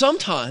always, but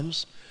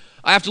sometimes,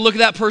 I have to look at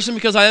that person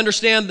because I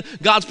understand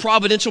God's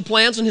providential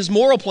plans and his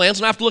moral plans,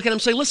 and I have to look at him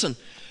and say, listen,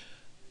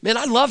 man,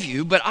 I love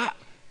you, but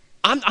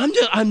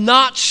I'm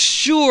not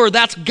sure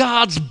that's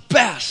God's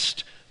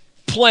best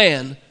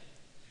plan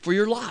for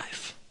your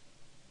life.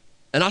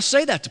 And I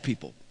say that to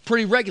people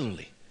pretty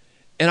regularly.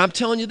 And I'm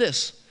telling you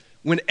this,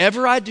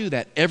 whenever I do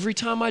that, every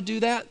time I do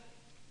that,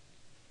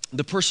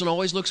 the person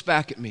always looks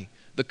back at me.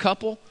 The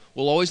couple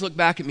will always look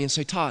back at me and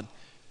say, Todd,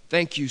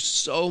 thank you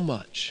so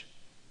much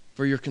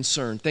for your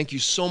concern. Thank you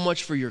so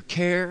much for your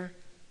care.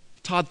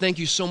 Todd, thank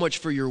you so much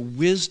for your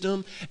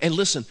wisdom. And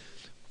listen,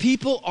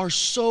 people are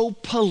so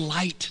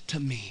polite to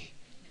me.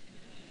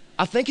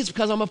 I think it's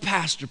because I'm a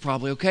pastor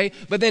probably, okay?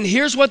 But then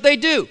here's what they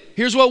do.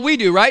 Here's what we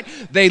do, right?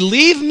 They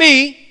leave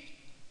me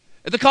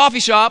at the coffee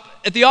shop,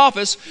 at the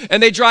office,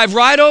 and they drive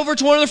right over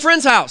to one of their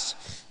friends' house,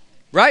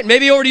 right?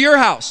 Maybe over to your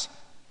house.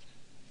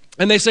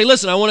 And they say,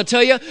 listen, I want to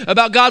tell you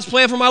about God's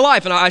plan for my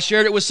life. And I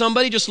shared it with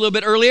somebody just a little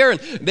bit earlier, and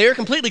they're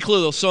completely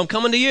clueless, so I'm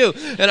coming to you.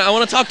 And I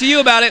want to talk to you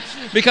about it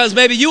because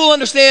maybe you will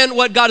understand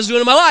what God is doing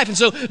in my life. And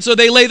so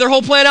they lay their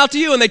whole plan out to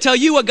you, and they tell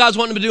you what God's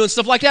wanting them to do and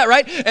stuff like that,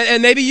 right?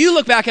 And maybe you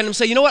look back at them and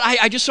say, you know what,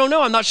 I just don't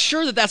know. I'm not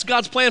sure that that's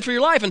God's plan for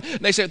your life. And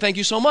they say, thank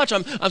you so much.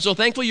 I'm so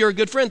thankful. You're a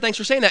good friend. Thanks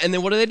for saying that. And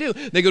then what do?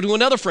 They go to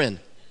another friend.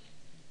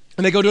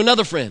 And they go to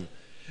another friend.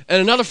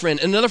 And another friend.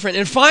 And another friend.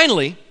 And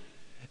finally,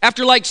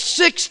 after like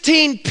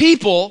 16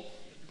 people,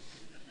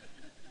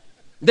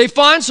 they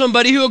find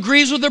somebody who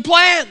agrees with their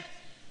plan.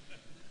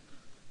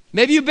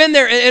 Maybe you've been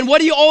there. And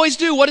what do you always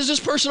do? What does this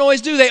person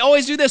always do? They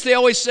always do this. They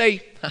always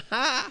say,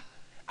 ha,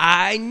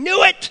 I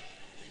knew it.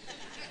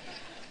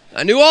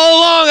 I knew all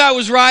along I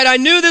was right. I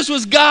knew this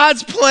was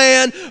God's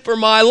plan for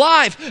my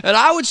life. And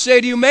I would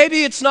say to you,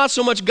 maybe it's not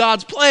so much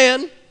God's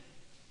plan.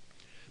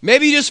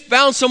 Maybe you just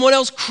found someone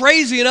else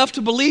crazy enough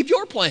to believe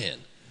your plan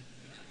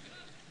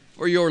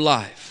for your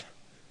life.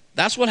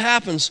 That's what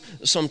happens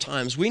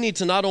sometimes. We need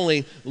to not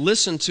only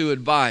listen to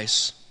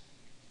advice,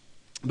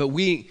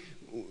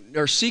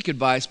 or seek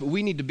advice, but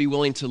we need to be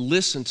willing to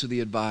listen to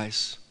the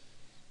advice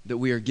that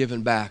we are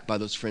given back by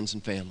those friends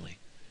and family.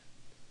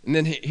 And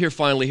then here's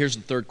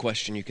the third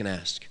question you can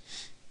ask.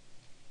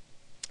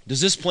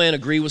 Does this plan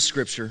agree with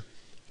Scripture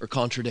or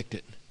contradict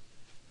it?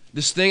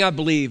 This thing I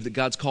believe that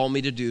God's called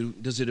me to do,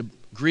 does it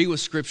agree with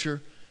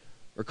Scripture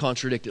or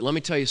contradict it? Let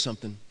me tell you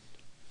something.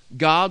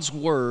 God's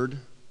Word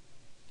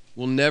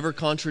will never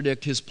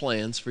contradict His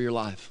plans for your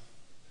life.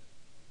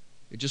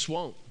 It just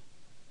won't.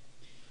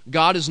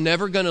 God is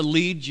never going to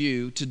lead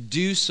you to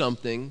do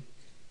something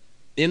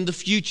in the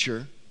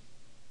future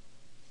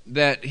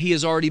that He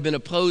has already been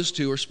opposed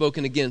to or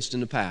spoken against in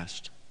the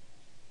past.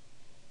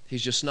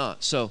 He's just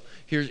not. So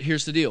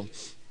here's the deal.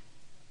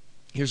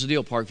 Here's the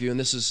deal, Parkview, and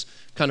this is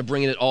kind of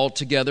bringing it all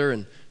together,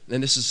 and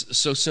this is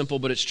so simple,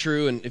 but it's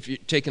true. And if you're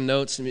taking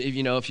notes, and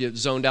if you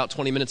zoned out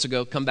 20 minutes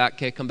ago, come back,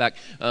 okay, come back.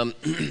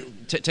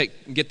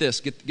 Get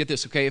this,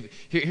 okay?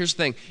 Here's the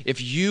thing.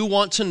 If you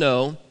want to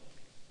know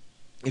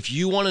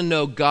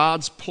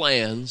God's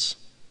plans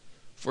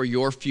for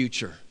your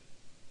future,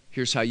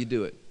 here's how you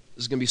do it.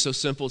 This is going to be so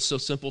simple. It's so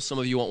simple, some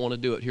of you won't want to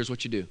do it. Here's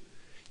what you do.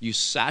 You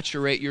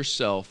saturate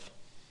yourself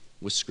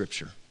with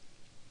Scripture.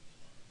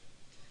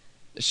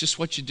 It's just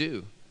what you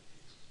do.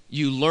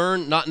 You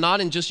learn,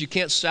 not in just, you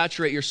can't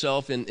saturate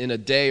yourself in a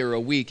day or a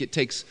week. It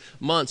takes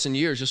months and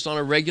years, just on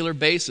a regular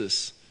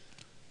basis.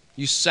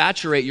 You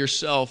saturate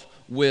yourself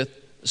with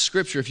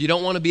Scripture. If you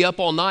don't want to be up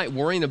all night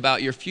worrying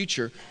about your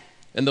future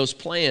and those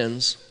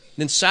plans,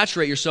 then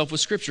saturate yourself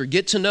with Scripture.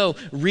 Get to know,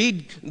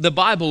 read the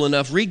Bible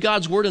enough, read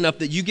God's Word enough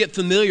that you get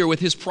familiar with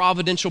His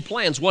providential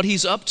plans, what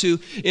He's up to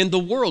in the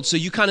world. So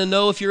you kind of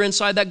know if you're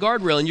inside that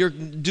guardrail and you're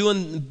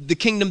doing the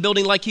kingdom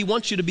building like He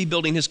wants you to be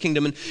building His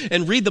kingdom.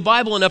 And read the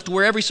Bible enough to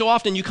where every so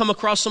often you come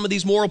across some of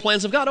these moral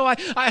plans of God. Oh,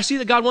 I see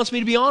that God wants me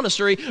to be honest,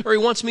 or He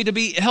wants me to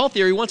be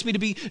healthy, or He wants me to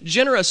be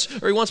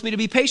generous, or He wants me to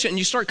be patient. And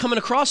you start coming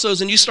across those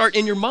and you start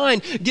in your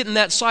mind getting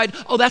that side,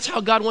 oh, that's how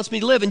God wants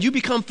me to live. And you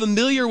become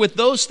familiar with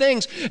those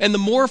things. And the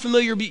more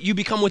familiar you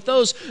become with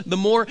those, the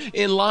more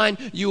in line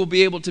you will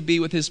be able to be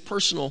with His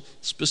personal,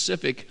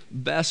 specific,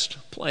 best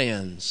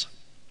plans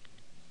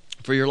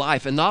for your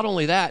life. And not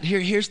only that,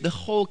 here's the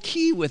whole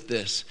key with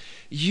this.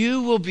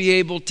 You will be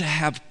able to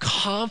have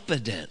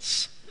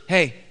confidence.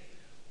 Hey,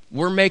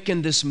 we're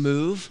making this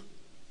move,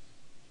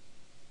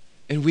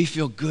 and we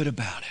feel good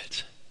about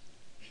it.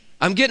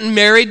 I'm getting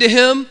married to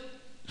Him,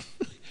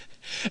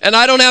 and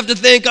I don't have to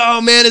think, oh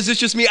man, is this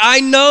just me?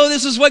 I know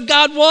this is what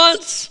God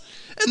wants.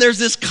 And there's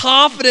this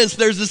confidence,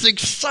 there's this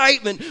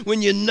excitement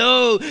when you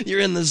know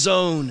you're in the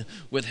zone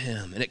with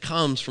Him. And it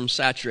comes from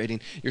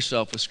saturating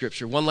yourself with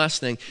Scripture. One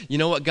last thing. You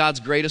know what God's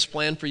greatest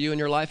plan for you in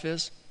your life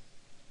is?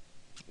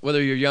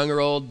 Whether you're young or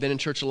old, been in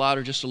church a lot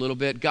or just a little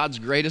bit, God's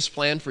greatest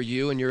plan for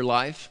you in your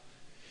life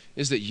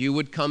is that you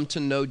would come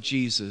to know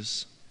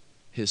Jesus,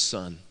 His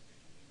Son.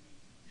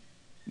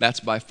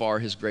 That's by far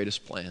His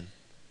greatest plan.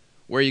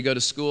 Where you go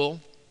to school,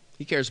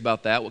 He cares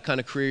about that. What kind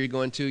of career you're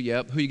going to,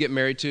 yep. Who you get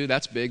married to,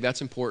 that's big, that's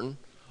important.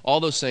 All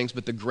those things,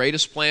 but the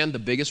greatest plan, the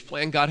biggest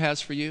plan God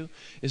has for you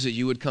is that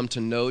you would come to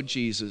know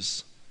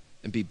Jesus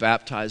and be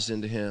baptized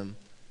into Him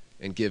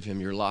and give Him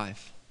your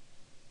life.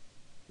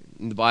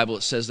 In the Bible,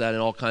 it says that in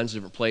all kinds of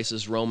different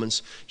places.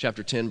 Romans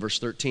chapter 10, verse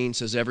 13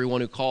 says,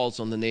 everyone who calls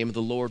on the name of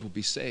the Lord will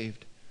be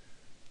saved.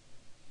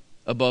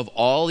 Above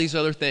all these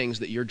other things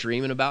that you're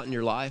dreaming about in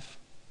your life,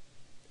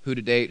 who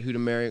to date, who to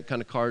marry, what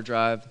kind of car to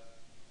drive,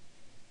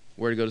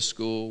 where to go to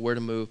school, where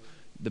to move,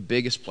 the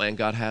biggest plan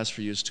God has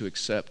for you is to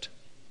accept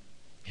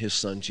His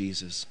Son,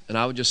 Jesus. And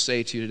I would just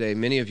say to you today,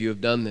 many of you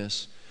have done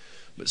this,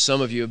 but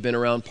some of you have been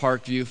around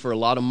Parkview for a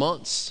lot of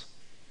months.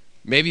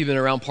 Maybe you've been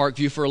around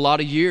Parkview for a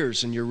lot of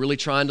years, and you're really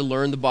trying to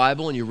learn the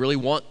Bible, and you really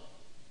want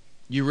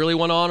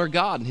to honor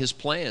God and His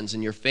plans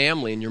and your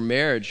family and your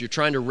marriage. You're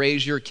trying to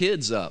raise your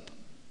kids up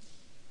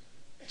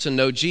to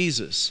know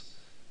Jesus.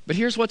 But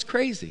here's what's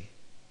crazy.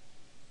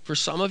 For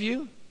some of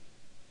you,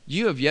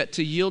 You have yet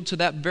to yield to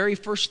that very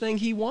first thing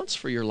he wants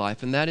for your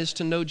life, and that is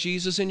to know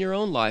Jesus in your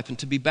own life and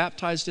to be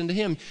baptized into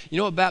him. You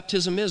know what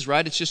baptism is,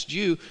 right? It's just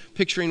you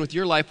picturing with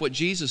your life what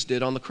Jesus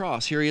did on the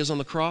cross. Here he is on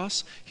the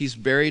cross. He's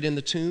buried in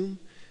the tomb,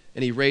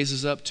 and he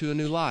raises up to a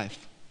new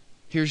life.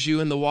 Here's you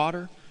in the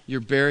water.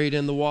 You're buried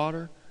in the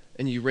water,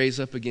 and you raise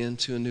up again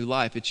to a new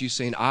life. It's you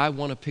saying, I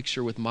want to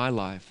picture with my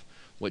life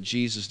what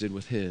Jesus did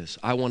with his.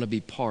 I want to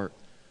be part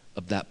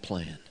of that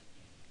plan.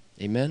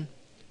 Amen?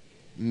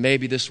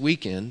 Maybe this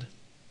weekend,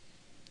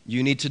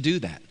 you need to do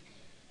that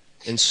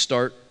and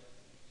start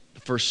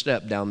the first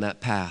step down that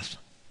path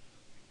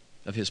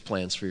of his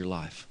plans for your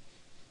life.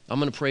 I'm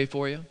going to pray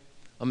for you.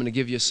 I'm going to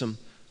give you some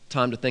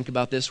time to think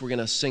about this. We're going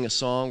to sing a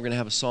song. We're going to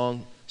have a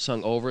song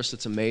sung over us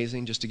that's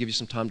amazing, just to give you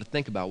some time to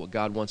think about what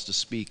God wants to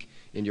speak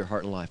in your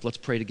heart and life. Let's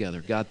pray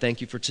together. God,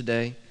 thank you for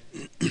today.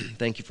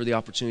 Thank you for the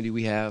opportunity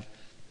we have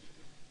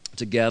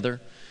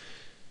together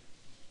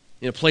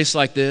in a place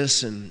like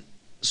this and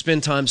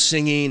spend time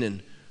singing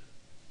and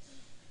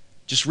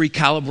just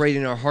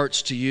recalibrating our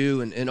hearts to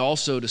you, and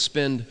also to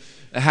spend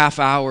a half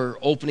hour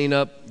opening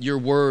up your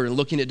word and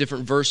looking at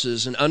different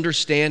verses and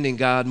understanding,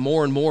 God,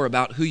 more and more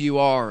about who you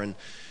are and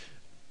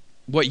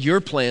what your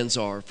plans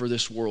are for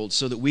this world,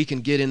 so that we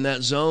can get in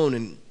that zone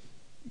and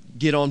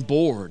get on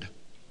board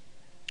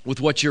with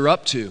what you're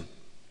up to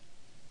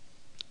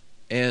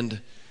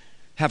and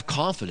have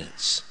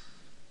confidence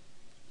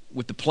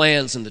with the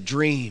plans and the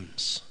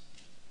dreams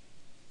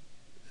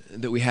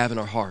that we have in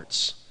our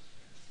hearts.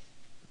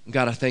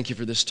 God, I thank you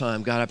for this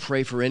time. God, I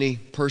pray for any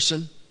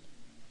person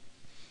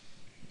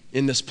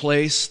in this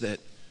place that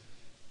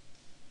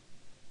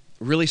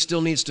really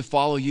still needs to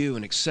follow you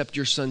and accept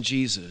your son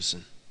Jesus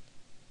and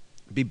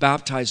be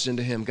baptized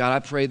into him. God, I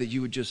pray that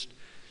you would just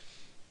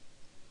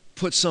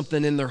put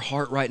something in their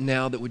heart right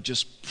now that would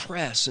just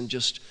press and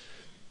just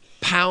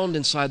pound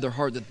inside their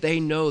heart, that they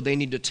know they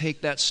need to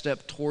take that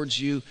step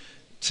towards you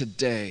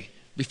today.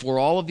 Before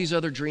all of these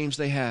other dreams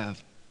they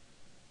have,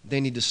 they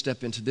need to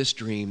step into this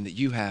dream that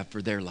you have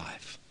for their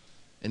life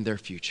and their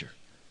future.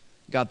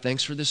 God,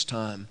 thanks for this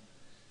time.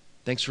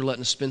 Thanks for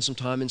letting us spend some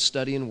time in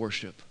study and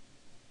worship.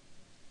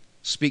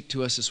 Speak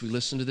to us as we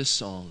listen to this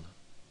song.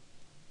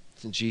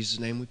 It's in Jesus'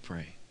 name we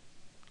pray.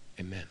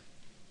 Amen.